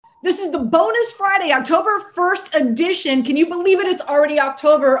This is the bonus Friday, October 1st edition. Can you believe it? It's already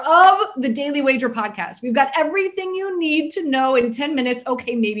October of the Daily Wager podcast. We've got everything you need to know in 10 minutes.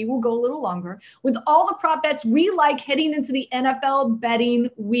 Okay, maybe we'll go a little longer with all the prop bets we like heading into the NFL betting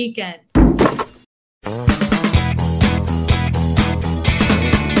weekend.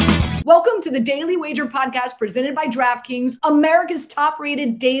 Welcome to the Daily Wager podcast presented by DraftKings, America's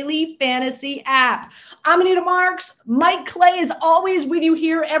top-rated daily fantasy app. I'm Anita Marks. Mike Clay is always with you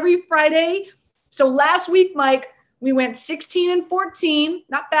here every Friday. So last week, Mike, we went 16-14.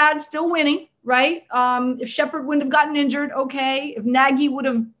 Not bad, still winning, right? If Shepard wouldn't have gotten injured, okay. If Nagy would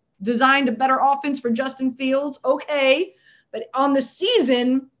have designed a better offense for Justin Fields, okay. But on the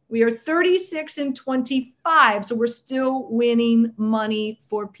season, we are 36-25, so we're still winning money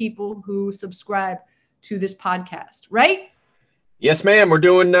for people who subscribe to this podcast, right? Yes, ma'am. We're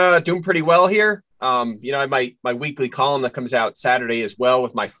doing pretty well here. I have my weekly column that comes out Saturday as well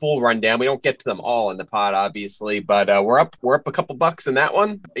with my full rundown. We don't get to them all in the pod, obviously, but we're up a couple bucks in that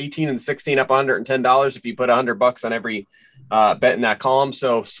one. 18 and 16 up $110 if you put $100 on every bet in that column.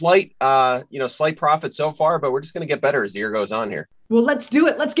 So slight profit so far, but we're just going to get better as the year goes on here. Well, let's do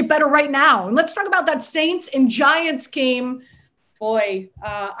it. Let's get better right now. And let's talk about that Saints and Giants game. Boy,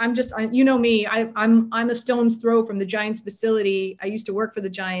 I'm a stone's throw from the Giants facility. I used to work for the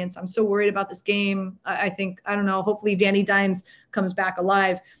Giants. I'm so worried about this game. I don't know, hopefully Danny Dimes comes back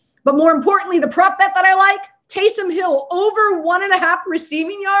alive. But more importantly, the prop bet that I like, Taysom Hill over 1.5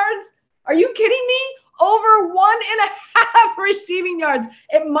 receiving yards. Are you kidding me? Over 1.5 receiving yards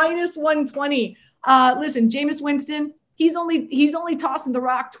at minus 120. Listen, Jameis Winston, he's only tossing the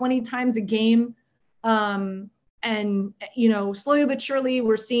rock 20 times a game. And, slowly but surely,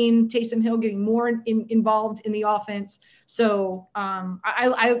 we're seeing Taysom Hill getting more involved in the offense. So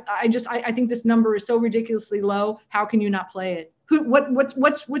I think this number is so ridiculously low. How can you not play it?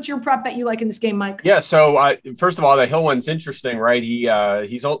 What's your prop that you like in this game, Mike? Yeah. So first of all, the Hill one's interesting, right? He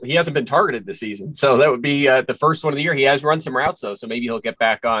hasn't been targeted this season. So that would be the first one of the year. He has run some routes though. So maybe he'll get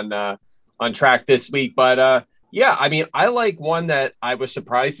back on track this week. But yeah, I mean, I like one that I was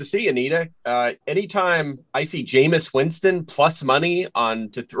surprised to see, Anita. Anytime I see Jameis Winston plus money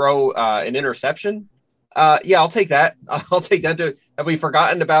to throw an interception, I'll take that. I'll take that. Have we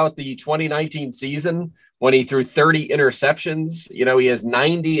forgotten about the 2019 season when he threw 30 interceptions? He has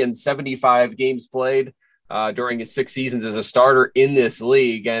 90 and 75 games played during his 6 seasons as a starter in this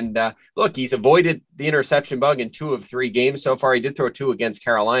league. And look, he's avoided the interception bug in 2 of 3 games so far. He did throw 2 against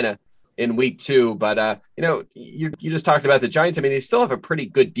Carolina in week 2, but you just talked about the Giants. I mean, they still have a pretty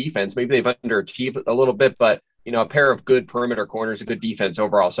good defense. Maybe they've underachieved a little bit, but a pair of good perimeter corners, a good defense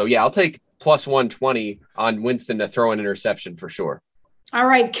overall. So yeah, I'll take plus 120 on Winston to throw an interception for sure. All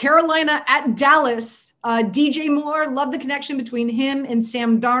right, Carolina at Dallas. DJ Moore, love the connection between him and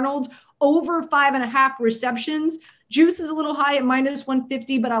Sam Darnold. Over 5.5 receptions. Juice is a little high at minus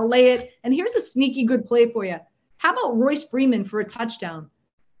 150, but I'll lay it. And here's a sneaky good play for you. How about Royce Freeman for a touchdown?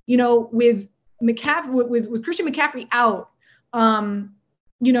 With McCaffrey, with Christian McCaffrey out, do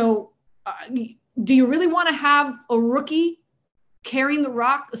you really want to have a rookie carrying the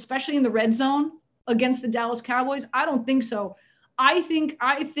rock, especially in the red zone against the Dallas Cowboys? I don't think so. I think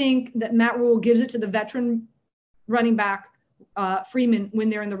that Matt Rule gives it to the veteran running back Freeman when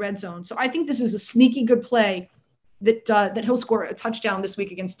they're in the red zone. So I think this is a sneaky good play that he'll score a touchdown this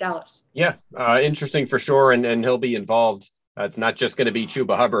week against Dallas. Yeah, interesting for sure, and he'll be involved. It's not just going to be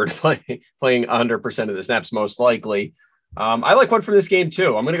Chuba Hubbard playing 100% of the snaps, most likely. I like one from this game,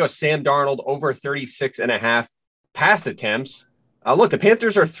 too. I'm going to go Sam Darnold over 36.5 pass attempts. Look, the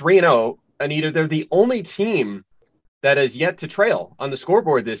Panthers are 3-0, Anita. They're the only team that has yet to trail on the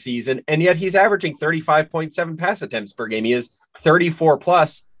scoreboard this season, and yet he's averaging 35.7 pass attempts per game. He is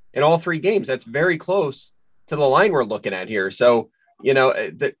 34-plus in all 3 games. That's very close to the line we're looking at here. So,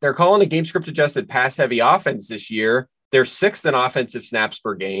 they're calling a game script adjusted pass-heavy offense this year. They're 6th in offensive snaps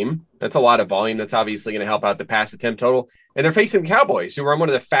per game. That's a lot of volume. That's obviously going to help out the pass attempt total. And they're facing the Cowboys, who run one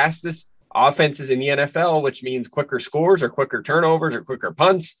of the fastest offenses in the NFL, which means quicker scores or quicker turnovers or quicker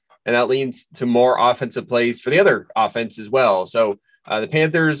punts. And that leads to more offensive plays for the other offense as well. So the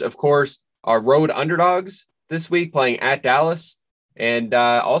Panthers, of course, are road underdogs this week playing at Dallas. And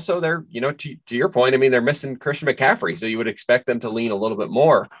also they're, to your point, I mean, they're missing Christian McCaffrey. So you would expect them to lean a little bit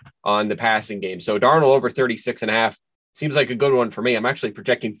more on the passing game. So Darnold over 36.5. Seems like a good one for me. I'm actually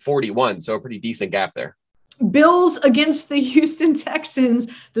projecting 41, so a pretty decent gap there. Bills against the Houston Texans.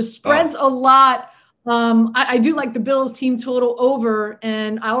 The spread's a lot. I do like the Bills team total over.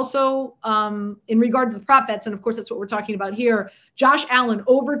 And I also, in regard to the prop bets, and of course that's what we're talking about here, Josh Allen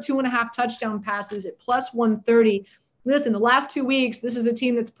over 2.5 touchdown passes at plus 130. listen, the last 2 weeks, this is a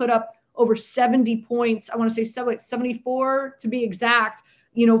team that's put up over 70 points. I want to say 74 to be exact.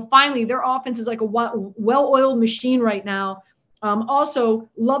 Finally, their offense is like a well-oiled machine right now. Also,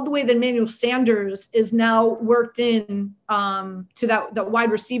 love the way that Emmanuel Sanders is now worked in to that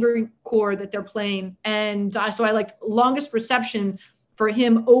wide receiver core that they're playing. And so I liked longest reception for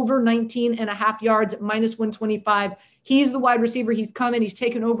him over 19.5 yards at -125. He's the wide receiver. He's coming. He's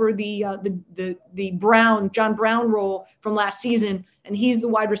taken over the John Brown role from last season, and he's the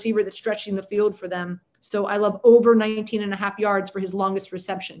wide receiver that's stretching the field for them. So I love over 19.5 yards for his longest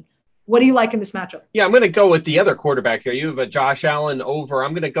reception. What do you like in this matchup? Yeah, I'm going to go with the other quarterback here. You have a Josh Allen over.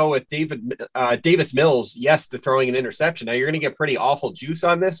 I'm going to go with Davis Mills, yes, to throwing an interception. Now, you're going to get pretty awful juice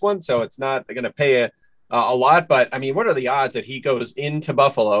on this one, so it's not going to pay a lot. But, I mean, what are the odds that he goes into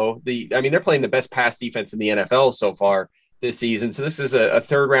Buffalo? They're playing the best pass defense in the NFL so far this season. So this is a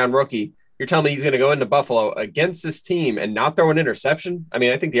third-round rookie. You're telling me he's going to go into Buffalo against this team and not throw an interception? I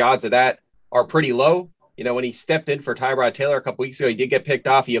mean, I think the odds of that are pretty low. When he stepped in for Tyrod Taylor a couple weeks ago, he did get picked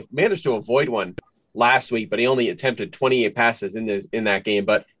off. He managed to avoid one last week, but he only attempted 28 passes in that game.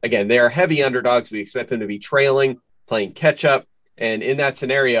 But again, they are heavy underdogs. We expect them to be trailing, playing catch up. And in that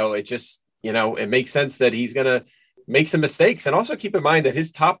scenario, it just, it makes sense that he's going to make some mistakes. And also keep in mind that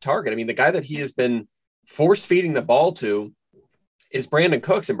his top target, the guy that he has been force feeding the ball to is Brandon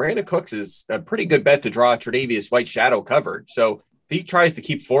Cooks. And Brandon Cooks is a pretty good bet to draw Tre'Davious White shadow coverage. So if he tries to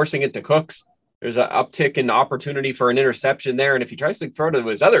keep forcing it to Cooks, there's an uptick in the opportunity for an interception there. And if he tries to throw to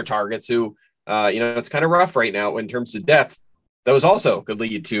his other targets who, it's kind of rough right now in terms of depth, those also could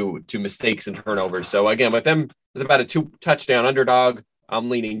lead to mistakes and turnovers. So again, with them as about a 2-touchdown underdog, I'm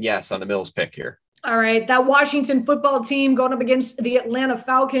leaning yes on the Mills pick here. All right. That Washington football team going up against the Atlanta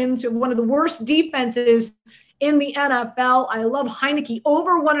Falcons, one of the worst defenses in the NFL. I love Heineke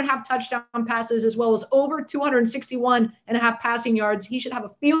over 1.5 touchdown passes, as well as over 261.5 passing yards. He should have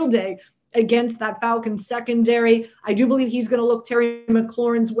a field day against that Falcons secondary. I do believe he's going to look Terry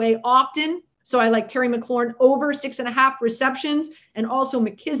McLaurin's way often. So I like Terry McLaurin over 6.5 receptions, and also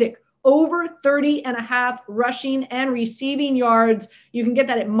McKissick over 30.5 rushing and receiving yards. You can get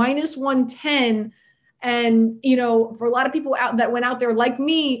that at -110. And, for a lot of people that went out there like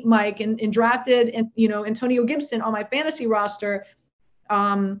me, Mike, and drafted, Antonio Gibson on my fantasy roster,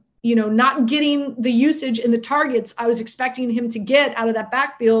 not getting the usage and the targets I was expecting him to get out of that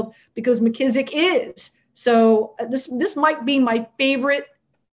backfield because McKissick is. So this might be my favorite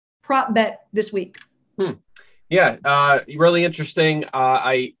prop bet this week. Yeah, really interesting.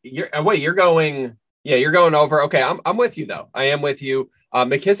 You're going over. Okay, I'm with you though. I am with you.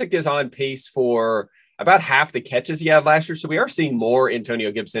 McKissick is on pace for about half the catches he had last year, so we are seeing more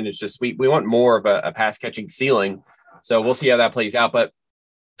Antonio Gibson. It's just we want more of a pass catching ceiling. So we'll see how that plays out, but.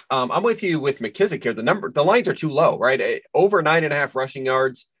 I'm with you with McKissick here. The lines are too low, right? Over 9.5 rushing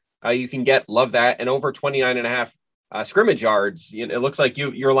yards, you can love that, and over 29.5 scrimmage yards. It looks like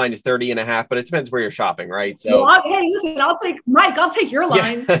your line is 30.5, but it depends where you're shopping, right? So, hey, listen, I'll take your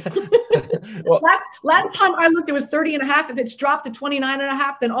line. Yeah. Well, last time I looked, it was 30.5. If it's dropped to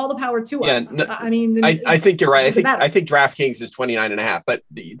 29.5, then all the power to us. I think you're right. I think DraftKings is 29.5, but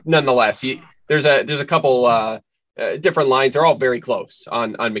nonetheless, there's a couple. Different lines are all very close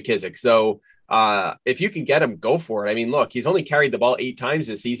on McKissick. So if you can get him, go for it. Look, he's only carried the ball 8 times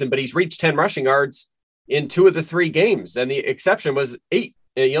this season, but he's reached 10 rushing yards in 2 of the 3 games. And the exception was 8.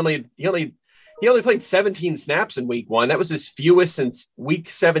 He only played 17 snaps in week 1. That was his fewest since week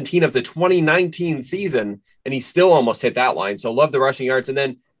 17 of the 2019 season. And he still almost hit that line. So love the rushing yards. And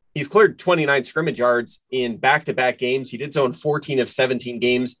then he's cleared 29 scrimmage yards in back-to-back games. He did so in 14 of 17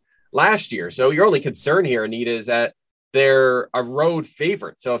 games last year. So your only concern here, Anita, is that they're a road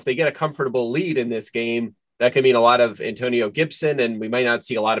favorite. So if they get a comfortable lead in this game, that could mean a lot of Antonio Gibson, and we might not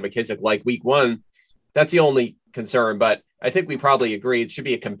see a lot of McKissick like week 1. That's the only concern, but I think we probably agree it should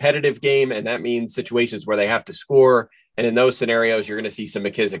be a competitive game, and that means situations where they have to score. And in those scenarios, you're going to see some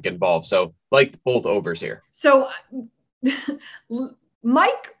McKissick involved. So like both overs here. So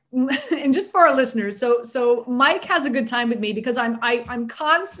Mike, and just for our listeners, so Mike has a good time with me because I'm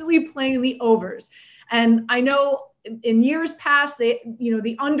constantly playing the overs, and I know in years past the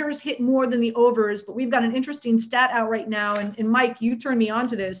unders hit more than the overs, but we've got an interesting stat out right now, and Mike, you turned me on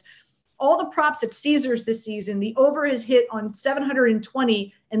to this. All the props at Caesars this season, the over has hit on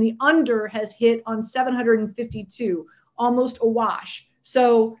 720 and the under has hit on 752, almost a wash.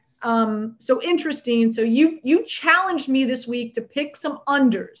 So interesting. So you challenged me this week to pick some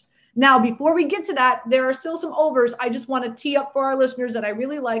unders. Now, before we get to that, there are still some overs I just want to tee up for our listeners that I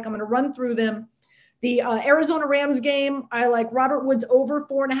really like. I'm going to run through them. The Arizona Rams game, I like Robert Woods over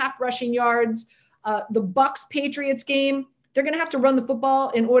 4.5 rushing yards. The Bucks Patriots game, they're going to have to run the football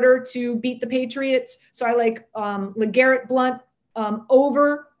in order to beat the Patriots. So I like LeGarrette Blount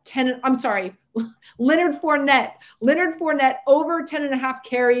over 10. I'm sorry, Leonard Fournette over 10.5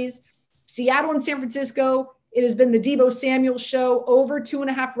 carries. Seattle and San Francisco, it has been the Deebo Samuel show, over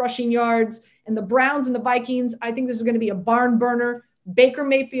 2.5 rushing yards. And the Browns and the Vikings, I think this is going to be a barn burner. Baker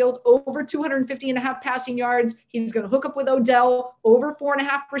Mayfield over 250.5 passing yards. He's going to hook up with Odell, over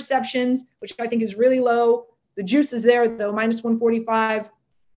 4.5 receptions, which I think is really low. The juice is there though, minus 145,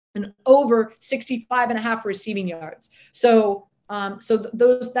 and over 65.5 receiving yards. So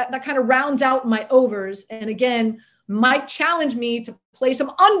that kind of rounds out my overs. And again, Mike challenged me to play some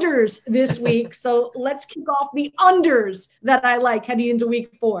unders this week. So let's kick off the unders that I like heading into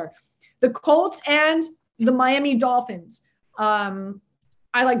week 4. The Colts and the Miami Dolphins. I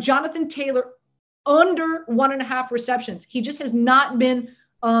like Jonathan Taylor under 1.5 receptions. He just has not been,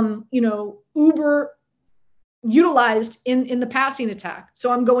 uber utilized in the passing attack.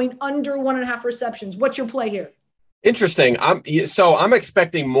 So I'm going under 1.5 receptions. What's your play here? Interesting. I'm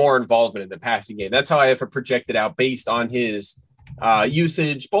expecting more involvement in the passing game. That's how I have it projected out based on his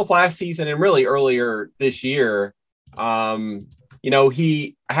usage both last season and really earlier this year.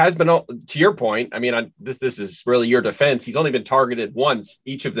 He has been, to your point, I mean, this is really your defense. He's only been targeted once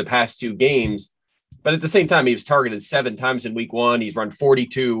each of the past 2 games, but at the same time, he was targeted 7 times in week 1. He's run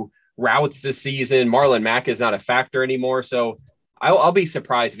 42 routes this season. Marlon Mack is not a factor anymore. So I'll be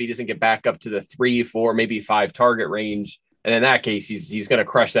surprised if he doesn't get back up to the 3, 4, maybe 5 target range. And in that case, he's going to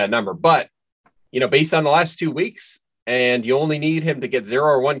crush that number. But, based on the last 2 weeks, and you only need him to get 0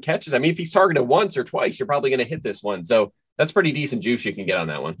 or 1 catches. I mean, if he's targeted once or twice, you're probably going to hit this one. So that's pretty decent juice you can get on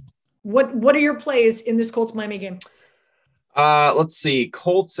that one. What are your plays in this Colts Miami game? Let's see.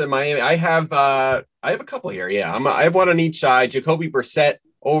 Colts and Miami. I have a couple here. Yeah. I have one on each side. Jacoby Brissett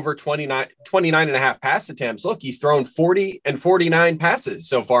over 29.5 pass attempts. Look, he's thrown 40 and 49 passes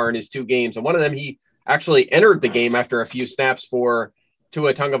so far in his 2 games. And one of them, he actually entered the game after a few snaps for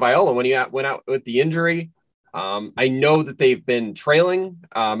Tua Tagovailoa when he went out with the injury. I know that they've been trailing,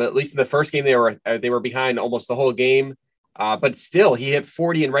 at least in the first game, they were behind almost the whole game. But still, he hit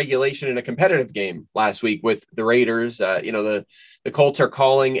 40 in regulation in a competitive game last week with the Raiders. The Colts are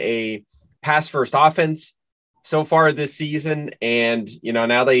calling a pass-first offense so far this season. And,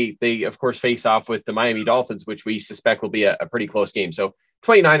 now they of course, face off with the Miami Dolphins, which we suspect will be a pretty close game. So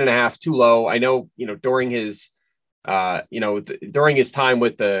 29.5, too low. I know, during his during his time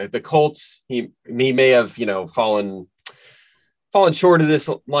with the Colts, he may have, fallen short of this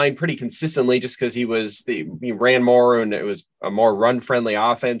line pretty consistently just because he ran more and it was a more run friendly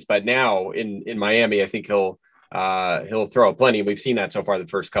offense. But now in Miami, I think he'll throw plenty. We've seen that so far the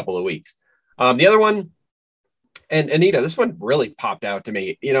first couple of weeks. The other one, and Anita, this one really popped out to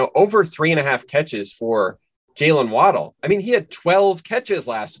me, over 3.5 catches for Jalen Waddle. I mean, he had 12 catches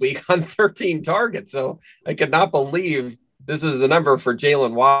last week on 13 targets. So I could not believe this was the number for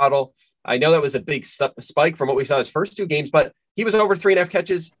Jalen Waddle. I know that was a big spike from what we saw his first 2 games, but he was over 3.5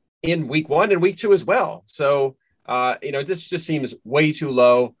 catches in week 1 and week 2 as well. So, this just seems way too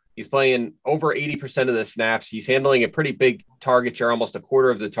low. He's playing over 80% of the snaps. He's handling a pretty big target share, almost a quarter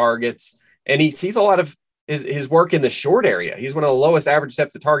of the targets. And he sees a lot of his work in the short area. He's one of the lowest average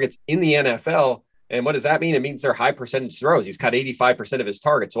depth of targets in the NFL. And what does that mean? It means they're high percentage throws. He's caught 85% of his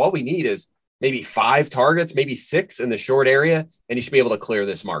targets. So all we need is maybe 5 targets, maybe 6 in the short area, and he should be able to clear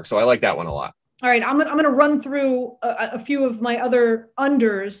this mark. So I like that one a lot. All right, I'm going to run through a few of my other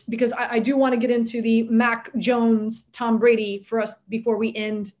unders because I do want to get into the Mac Jones, Tom Brady for us before we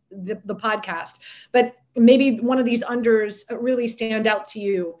end the podcast. But maybe one of these unders really stand out to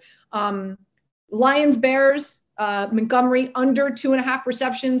you. Lions, Bears, Montgomery under 2.5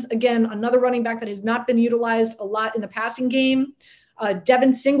 receptions. Again, another running back that has not been utilized a lot in the passing game.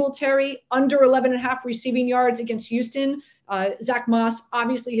 Devin Singletary under 11.5 receiving yards against Houston. Zach Moss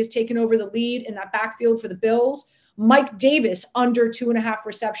obviously has taken over the lead in that backfield for the Bills. Mike Davis under 2.5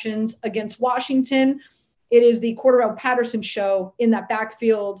 receptions against Washington. It is the Cordarrelle Patterson show in that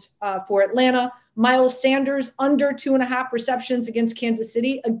backfield for Atlanta. Miles Sanders under 2.5 receptions against Kansas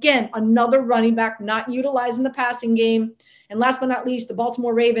City. Again, another running back not utilized in the passing game. And last but not least, the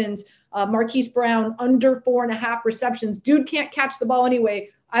Baltimore Ravens, Marquise Brown under 4.5 receptions. Dude can't catch the ball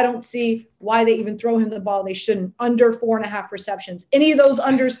anyway. I don't see why they even throw him the ball. They shouldn't. Under 4.5 receptions. Any of those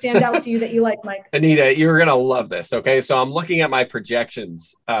unders stand out to you that you like, Mike? Anita, you're going to love this. Okay. So I'm looking at my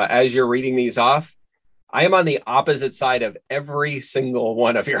projections as you're reading these off. I am on the opposite side of every single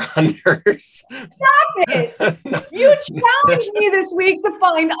one of your unders. Stop it. You challenged me this week to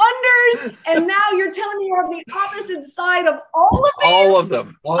find unders, and now you're telling me you're on the opposite side of all of these? All of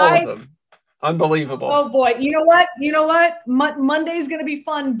them. Unbelievable. Oh boy. You know what? Monday's going to be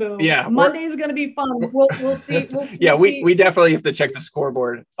fun, Boo. Yeah. Monday's going to be fun. We'll see. Yeah, we definitely have to check the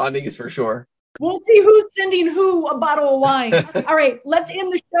scoreboard on these for sure. We'll see who's sending who a bottle of wine. All right, let's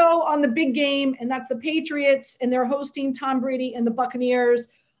end the show on the big game, and that's the Patriots, and they're hosting Tom Brady and the Buccaneers.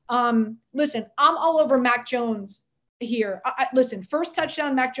 Listen, I'm all over Mac Jones here. Listen, first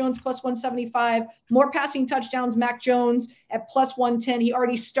touchdown, Mac Jones plus 175. More passing touchdowns, Mac Jones at plus 110. He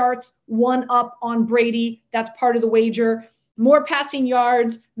already starts one up on Brady. That's part of the wager. More passing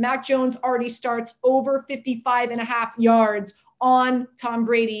yards, Mac Jones already starts over 55.5 yards on Tom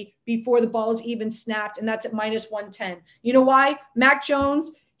Brady before the ball is even snapped, and that's at minus 110. You know why? Mac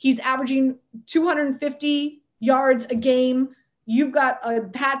Jones, he's averaging 250 yards a game. You've got a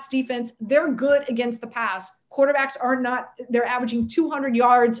Pats defense. They're good against the pass. Quarterbacks are not. They're averaging 200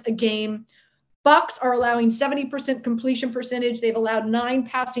 yards a game. Bucs are allowing 70% completion percentage. They've allowed 9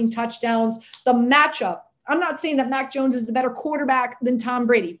 passing touchdowns. The matchup, I'm not saying that Mac Jones is the better quarterback than Tom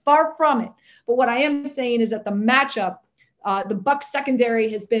Brady. Far from it. But what I am saying is that the matchup, the Bucs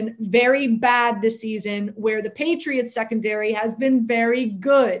secondary has been very bad this season, where the Patriots secondary has been very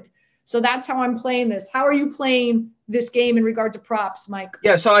good. So that's how I'm playing this. How are you playing this game in regard to props, Mike?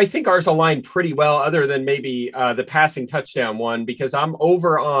 Yeah, so I think ours aligned pretty well, other than maybe the passing touchdown one, because I'm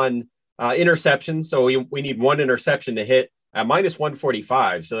over on interceptions. So we need one interception to hit at minus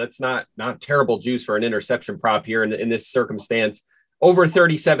 145. So that's not terrible juice for an interception prop here in this circumstance. Over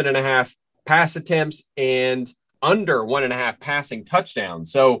 37.5 pass attempts and under 1.5 passing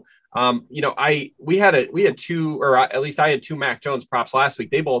touchdowns. So, we had 2, or at least I had 2 Mac Jones props last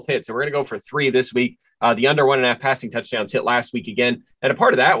week. They both hit. So we're going to go for 3 this week. The under 1.5 passing touchdowns hit last week again. And a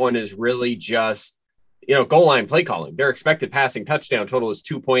part of that one is really just, goal line play calling. Their expected passing touchdown total is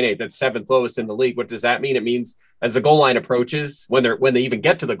 2.8. That's 7th lowest in the league. What does that mean? It means as the goal line approaches, when they even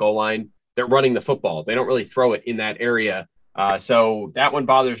get to the goal line, they're running the football. They don't really throw it in that area. So that one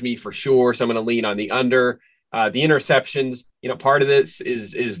bothers me for sure. So I'm going to lean on the under. The interceptions, part of this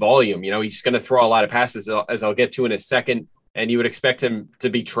is volume. He's going to throw a lot of passes, as I'll get to in a second, and you would expect him to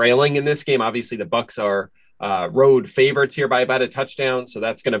be trailing in this game. Obviously, the Bucs are road favorites here by about a touchdown, so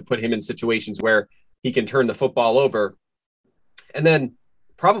that's going to put him in situations where he can turn the football over. And then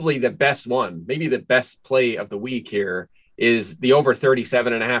probably the best one, maybe the best play of the week here, is the over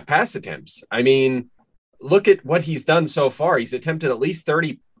 37.5 pass attempts. I mean, look at what he's done so far. He's attempted at least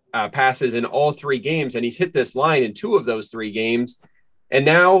 30 passes in all 3 games, and he's hit this line in 2 of those 3 games. And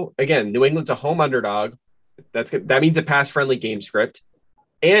now, again, New England's a home underdog. That means a pass-friendly game script.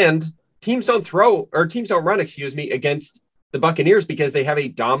 And teams don't run, against the Buccaneers because they have a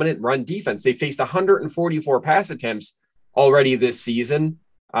dominant run defense. They faced 144 pass attempts already this season.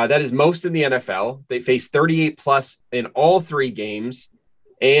 That is most in the NFL. They faced 38 plus in all 3 games.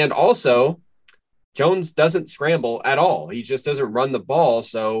 And also, Jones doesn't scramble at all. He just doesn't run the ball.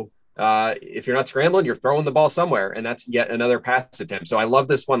 So if you're not scrambling, you're throwing the ball somewhere, and that's yet another pass attempt. So I love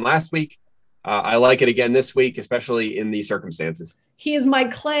this one last week. I like it again this week, especially in these circumstances. He is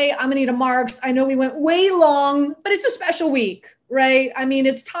Mike Clay. I'm Anita Marks. I know we went way long, but it's a special week, right? I mean,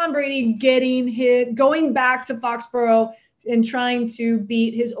 it's Tom Brady getting hit, going back to Foxborough and trying to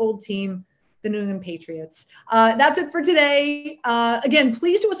beat his old team, the New England Patriots. That's it for today. Again,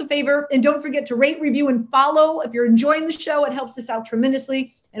 please do us a favor and don't forget to rate, review, and follow. If you're enjoying the show, it helps us out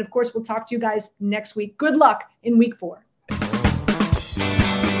tremendously. And of course, we'll talk to you guys next week. Good luck in week 4.